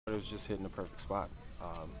It was just hitting the perfect spot.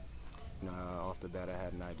 Off the bat, I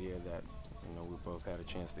had an idea that we both had a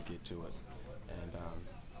chance to get to it, and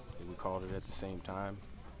we called it at the same time.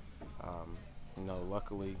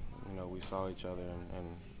 Luckily, we saw each other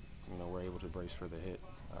and were able to brace for the hit.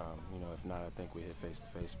 If not, I think we hit face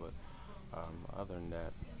to face. But other than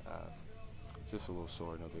that, just a little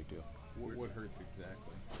sore, no big deal. What hurts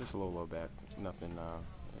exactly? Just a little low back. Nothing.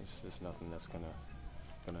 It's just nothing that's gonna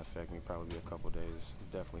affect me. Probably a couple days.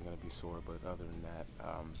 Definitely gonna be sore, but other than that,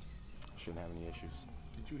 shouldn't have any issues.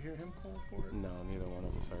 Did you hear him call for it? No, neither one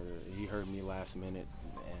of us heard it. He heard me last minute,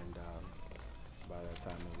 and by that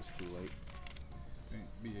time it was too late.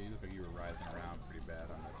 BJ, you look like you were writhing around pretty bad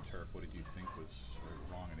on the turf. What did you think was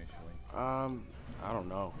wrong initially? I don't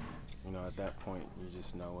know. At that point, you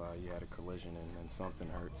just know you had a collision and something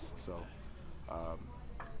hurts. So,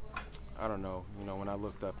 I don't know. When I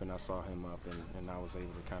looked up and I saw him up and I was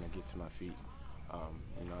able to kind of get to my feet, I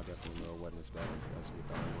definitely knew it wasn't as bad as we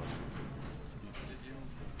thought it was.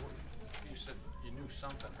 You said you knew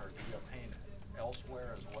something hurt. Did you have pain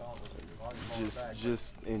elsewhere as well? Was it on your lower back?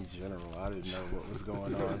 Just in general, I didn't know what was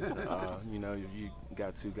going on. You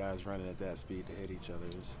got two guys running at that speed to hit each other.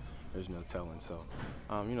 There's no telling. So,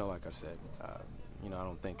 like I said, I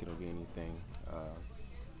don't think it'll be anything.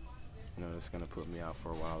 That's going to put me out for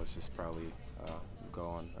a while. It's just probably go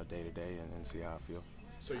on a day to day and see how I feel.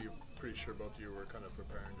 So you're pretty sure both of you were kind of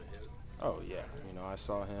preparing to hit? Oh yeah. I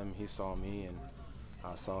saw him. He saw me, and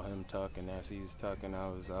I saw him tuck. And as he was tucking, I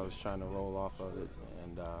was trying to roll off of it.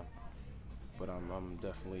 And but I'm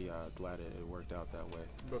definitely glad it worked out that way.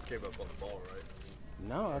 You both came up on the ball, right?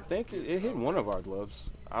 No, I think it hit one of our gloves.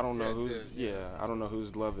 I don't know whose. Yeah, I don't know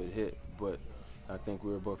whose glove it hit, but I think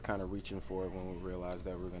we were both kind of reaching for it when we realized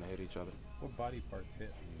that we were going to hit each other. What body parts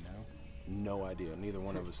hit? Do you know? No idea. Neither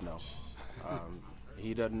one of us know.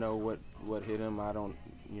 He doesn't know what hit him. I don't.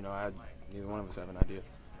 Neither one of us have an idea.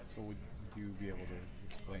 So would you be able to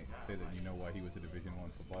say that you know why he was a Division I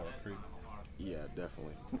football recruit? Yeah,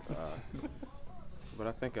 definitely. But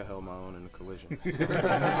I think I held my own in the collision. You get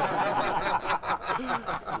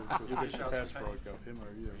your pass pro him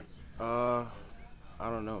or you? I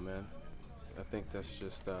don't know, man. I think that's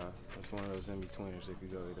just that's one of those in-betweeners that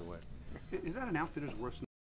could go either way. Is that an outfitter's worst